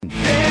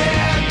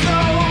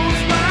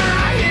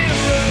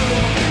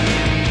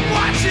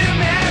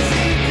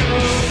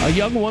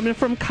young woman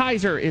from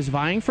Kaiser is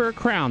vying for a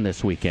crown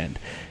this weekend.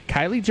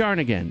 Kylie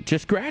Jarnigan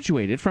just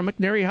graduated from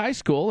McNary High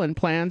School and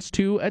plans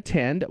to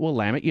attend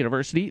Willamette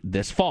University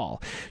this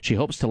fall. She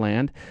hopes to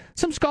land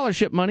some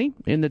scholarship money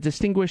in the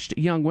Distinguished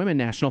Young Women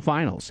National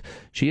Finals.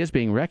 She is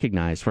being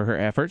recognized for her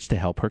efforts to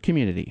help her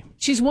community.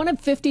 She's one of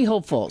 50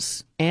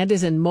 hopefuls and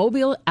is in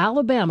Mobile,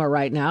 Alabama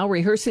right now,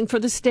 rehearsing for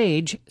the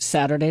stage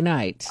Saturday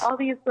night. All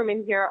these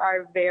women here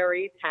are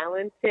very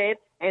talented.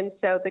 And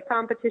so the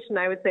competition,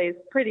 I would say, is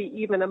pretty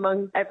even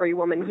among every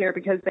woman here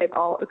because they've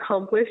all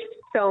accomplished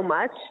so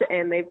much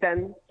and they've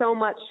done so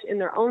much in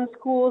their own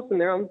schools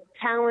and their own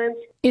talent.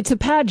 It's a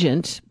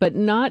pageant, but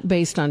not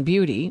based on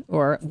beauty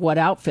or what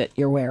outfit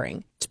you're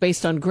wearing. It's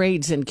based on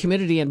grades and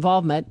community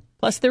involvement.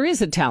 Plus, there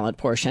is a talent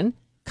portion.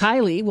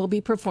 Kylie will be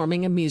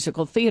performing a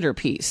musical theater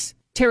piece.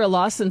 Tara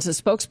Lawson's a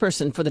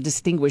spokesperson for the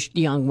Distinguished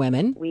Young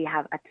Women. We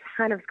have a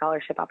ton of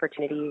scholarship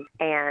opportunities,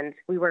 and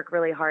we work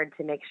really hard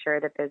to make sure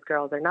that those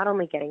girls are not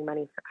only getting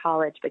money for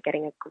college, but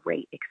getting a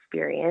great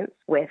experience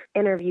with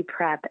interview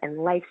prep and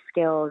life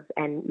skills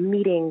and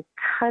meeting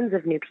tons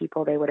of new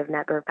people they would have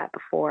never met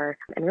before,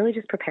 and really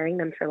just preparing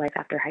them for life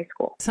after high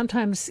school.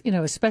 Sometimes,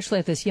 especially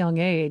at this young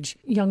age,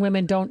 young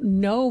women don't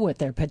know what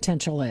their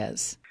potential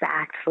is.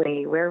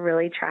 Exactly. We're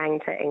really trying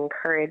to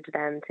encourage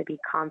them to be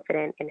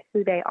confident in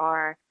who they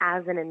are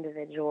as an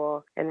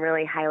individual and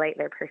really highlight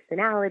their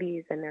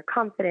personalities and their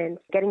confidence,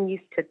 getting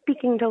used to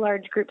speaking to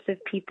large groups of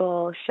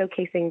people,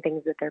 showcasing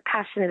things that they're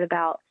passionate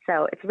about.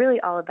 So it's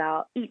really all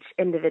about each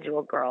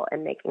individual girl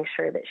and making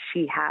sure that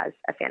she has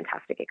a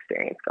fantastic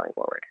experience going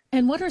forward.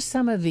 And what are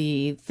some of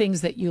the things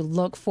that you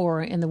look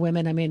for in the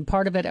women? I mean,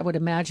 part of it, I would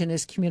imagine,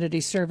 is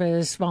community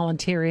service,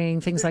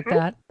 volunteering, things like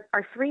that.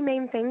 Our three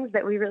main things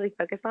that we really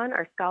focus on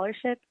are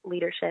scholarship,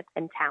 leadership,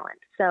 and talent.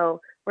 So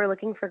we're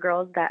looking for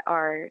girls that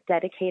are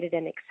dedicated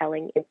and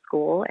excelling in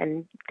school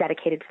and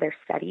dedicated to their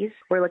studies.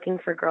 We're looking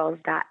for girls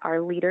that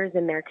are leaders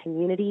in their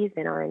communities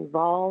and are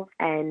involved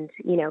and,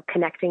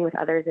 connecting with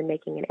others and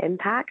making an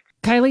impact.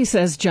 Kylie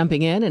says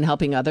jumping in and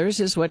helping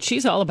others is what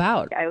she's all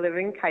about. I live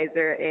in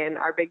Kaiser, and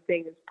our big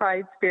thing is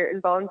pride, spirit,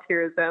 and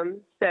volunteerism.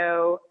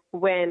 So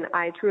when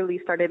I truly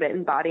started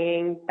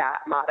embodying that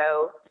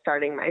motto,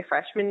 starting my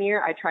freshman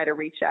year, I try to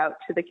reach out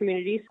to the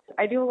communities.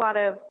 I do a lot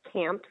of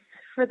camps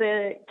for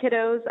the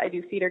kiddos. I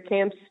do theater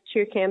camps,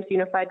 cheer camps,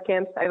 unified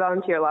camps. I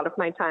volunteer a lot of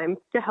my time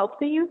to help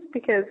the youth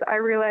because I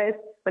realized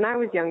when I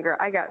was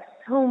younger, I got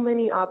so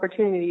many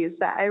opportunities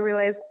that I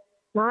realized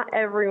not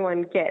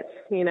everyone gets.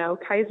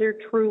 Kaiser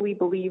truly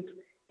believes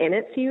in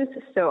its youth.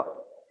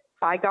 So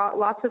I got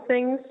lots of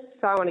things,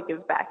 so I want to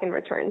give back in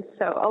return.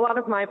 So a lot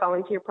of my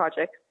volunteer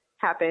projects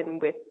happen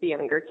with the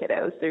younger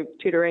kiddos through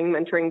tutoring,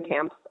 mentoring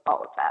camps,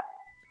 all of that.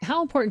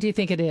 How important do you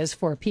think it is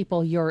for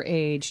people your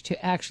age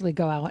to actually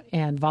go out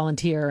and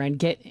volunteer and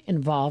get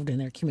involved in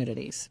their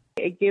communities?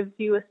 It gives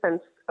you a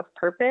sense of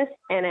purpose,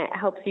 and it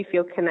helps you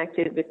feel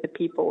connected with the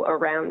people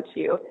around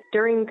you.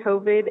 During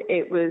COVID,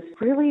 it was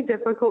really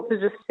difficult to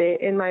just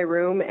sit in my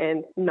room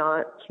and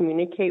not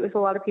communicate with a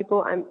lot of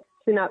people.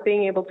 So not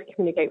being able to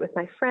communicate with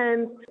my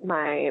friends,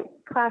 my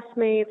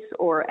classmates,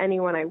 or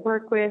anyone I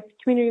work with,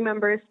 community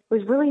members,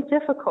 was really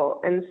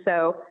difficult. And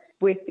so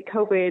with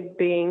COVID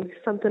being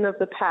something of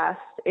the past,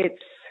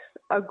 it's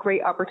a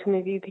great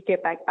opportunity to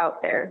get back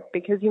out there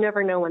because you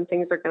never know when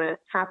things are going to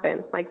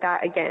happen like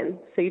that again.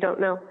 So you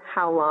don't know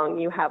how long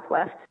you have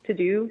left to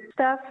do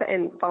stuff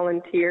and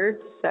volunteer.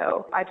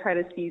 So I try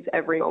to seize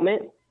every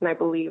moment, and I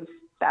believe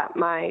that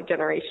my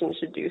generation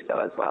should do so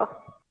as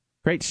well.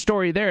 Great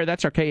story there.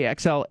 That's our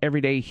KXL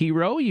Everyday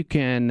Hero. You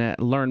can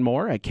learn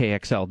more at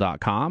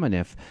KXL.com. And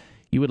if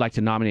you would like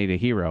to nominate a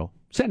hero,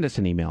 send us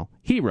an email,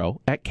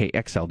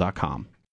 hero@KXL.com.